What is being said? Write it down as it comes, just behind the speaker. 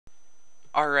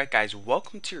Alright guys,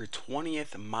 welcome to your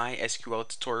 20th MySQL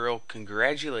tutorial.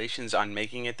 Congratulations on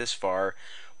making it this far,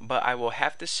 but I will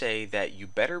have to say that you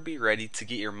better be ready to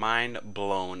get your mind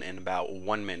blown in about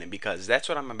 1 minute, because that's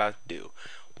what I'm about to do.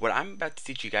 What I'm about to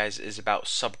teach you guys is about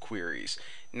subqueries.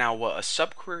 Now what a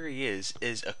subquery is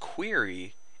a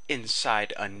query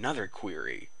inside another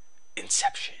query.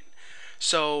 Inception.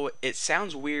 So it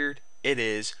sounds weird, it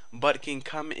is, but it can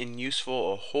come in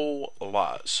useful a whole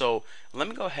lot. So let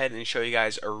me go ahead and show you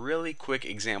guys a really quick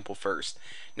example first.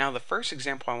 Now the first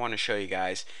example I want to show you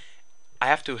guys, I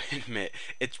have to admit,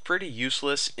 it's pretty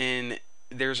useless, and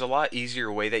there's a lot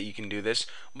easier way that you can do this,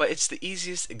 but it's the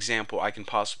easiest example I can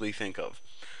possibly think of.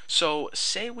 So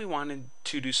say we wanted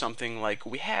to do something like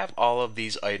we have all of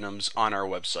these items on our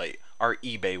website, our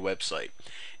eBay website.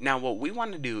 Now what we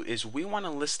want to do is we want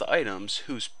to list the items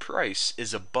whose price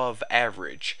is above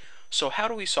average. So how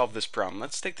do we solve this problem?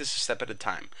 Let's take this a step at a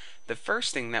time. The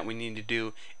first thing that we need to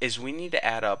do is we need to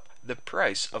add up the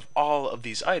price of all of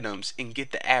these items and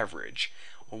get the average.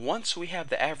 Once we have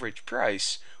the average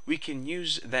price, we can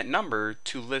use that number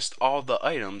to list all the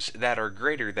items that are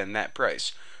greater than that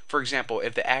price. For example,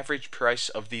 if the average price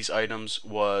of these items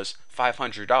was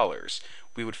 $500,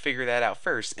 we would figure that out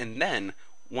first, and then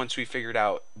once we figured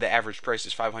out the average price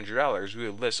is $500, we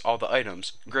would list all the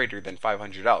items greater than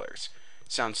 $500.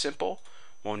 Sounds simple?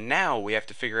 Well, now we have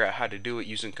to figure out how to do it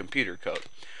using computer code.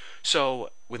 So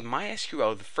with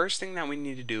MySQL, the first thing that we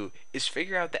need to do is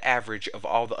figure out the average of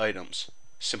all the items.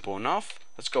 Simple enough.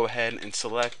 Let's go ahead and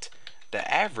select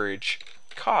the average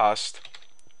cost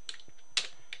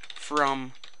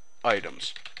from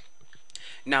items.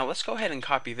 Now let's go ahead and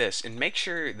copy this, and make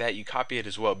sure that you copy it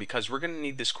as well, because we're going to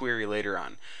need this query later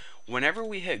on. Whenever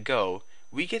we hit go,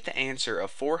 we get the answer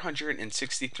of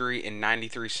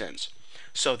 $463.93.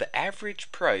 So the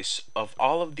average price of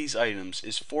all of these items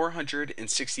is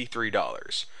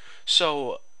 $463.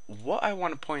 So what I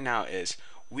want to point out is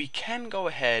we can go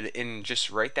ahead and just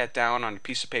write that down on a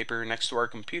piece of paper next to our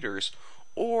computers,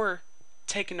 or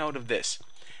take a note of this.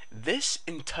 This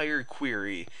entire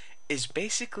query is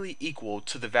basically equal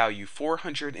to the value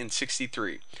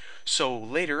 463. So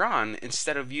later on,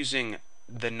 instead of using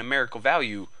the numerical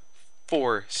value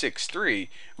 463,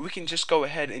 we can just go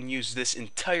ahead and use this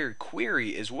entire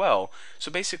query as well. So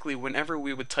basically, whenever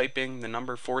we would type in the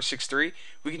number 463,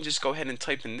 we can just go ahead and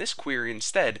type in this query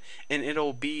instead, and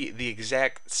it'll be the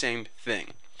exact same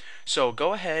thing. So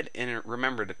go ahead and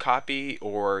remember to copy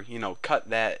or cut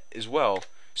that as well,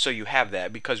 so you have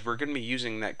that, because we're going to be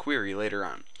using that query later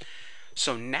on.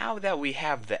 So now that we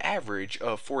have the average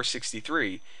of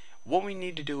 463, what we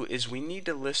need to do is we need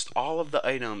to list all of the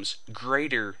items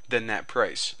greater than that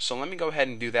price. So let me go ahead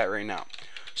and do that right now.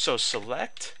 So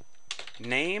select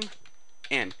name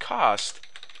and cost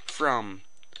from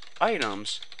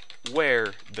items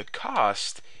where the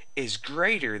cost is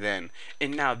greater than,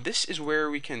 and now this is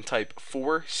where we can type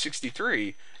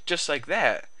 463 just like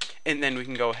that, and then we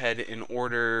can go ahead and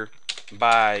order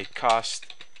by cost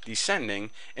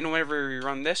descending, and whenever we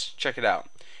run this, check it out.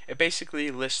 It basically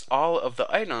lists all of the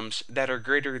items that are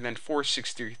greater than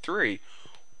 463.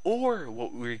 Or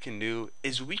what we can do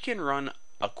is we can run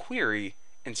a query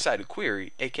inside a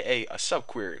query, aka a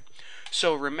subquery.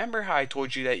 So remember how I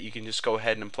told you that you can just go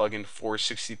ahead and plug in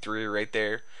 463 right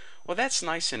there? Well, that's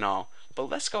nice and all, but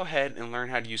let's go ahead and learn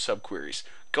how to use subqueries.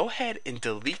 Go ahead and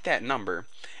delete that number,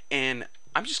 and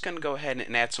I'm just going to go ahead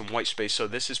and add some white space, so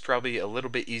this is probably a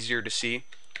little bit easier to see.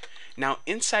 Now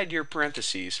inside your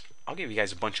parentheses, I'll give you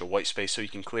guys a bunch of white space so you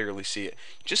can clearly see it.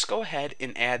 Just go ahead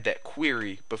and add that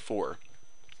query before.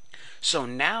 So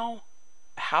now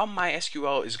how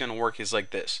MySQL is going to work is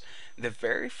like this. The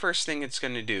very first thing it's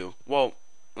going to do, well,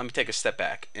 let me take a step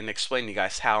back and explain to you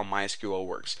guys how MySQL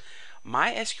works.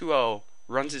 MySQL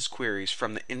runs its queries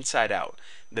from the inside out.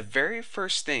 The very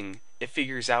first thing it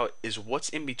figures out is what's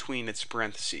in between its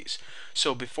parentheses.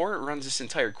 So before it runs this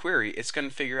entire query, it's going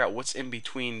to figure out what's in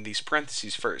between these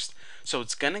parentheses first. So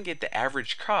it's going to get the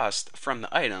average cost from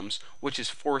the items, which is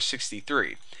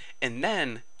 463. And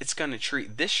then it's going to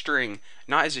treat this string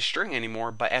not as a string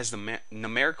anymore, but as the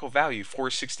numerical value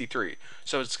 463.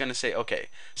 So it's going to say, okay,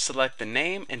 select the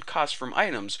name and cost from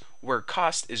items where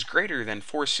cost is greater than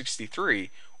 463,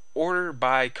 order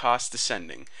by cost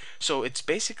descending. So it's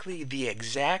basically the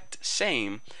exact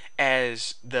same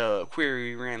as the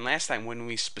query we ran last time when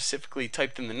we specifically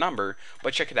typed in the number,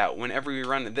 but check it out. Whenever we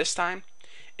run it this time,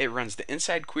 it runs the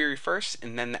inside query first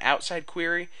and then the outside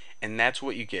query, and that's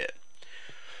what you get.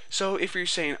 So if you're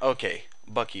saying, okay,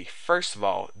 Bucky, first of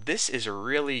all, this is a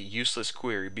really useless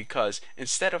query because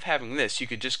instead of having this, you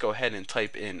could just go ahead and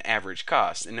type in average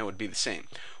cost and it would be the same.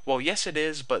 Well, yes it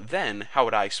is, but then how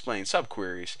would I explain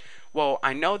subqueries? Well,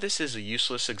 I know this is a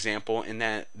useless example in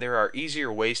that there are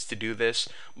easier ways to do this,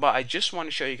 but I just want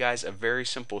to show you guys a very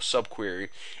simple subquery.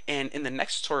 And in the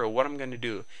next tutorial, what I'm going to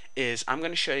do is I'm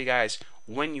going to show you guys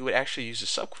when you would actually use a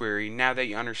subquery now that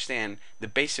you understand the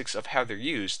basics of how they're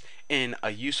used in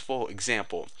a useful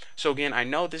example. So again, I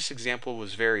know this example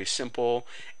was very simple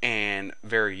and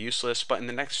very useless, but in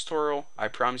the next tutorial, I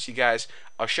promise you guys,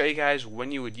 I'll show you guys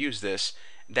when you would use this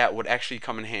that would actually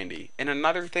come in handy. And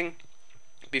another thing,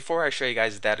 before I show you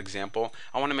guys that example,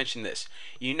 I want to mention this.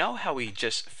 You know how we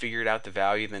just figured out the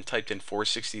value then typed in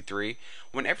 463?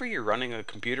 Whenever you're running a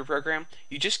computer program,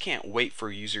 you just can't wait for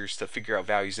users to figure out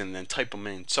values and then type them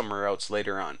in somewhere else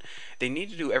later on. They need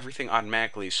to do everything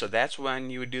automatically, so that's when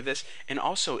you would do this. And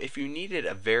also, if you needed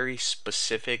a very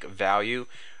specific value,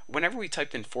 whenever we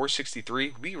typed in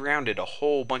 463, we rounded a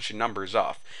whole bunch of numbers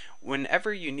off.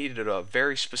 Whenever you needed a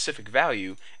very specific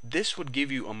value, this would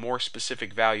give you a more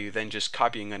specific value than just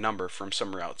copying a number from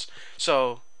somewhere else.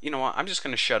 So, you know what, I'm just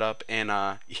going to shut up and,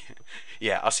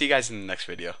 yeah, I'll see you guys in the next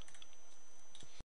video.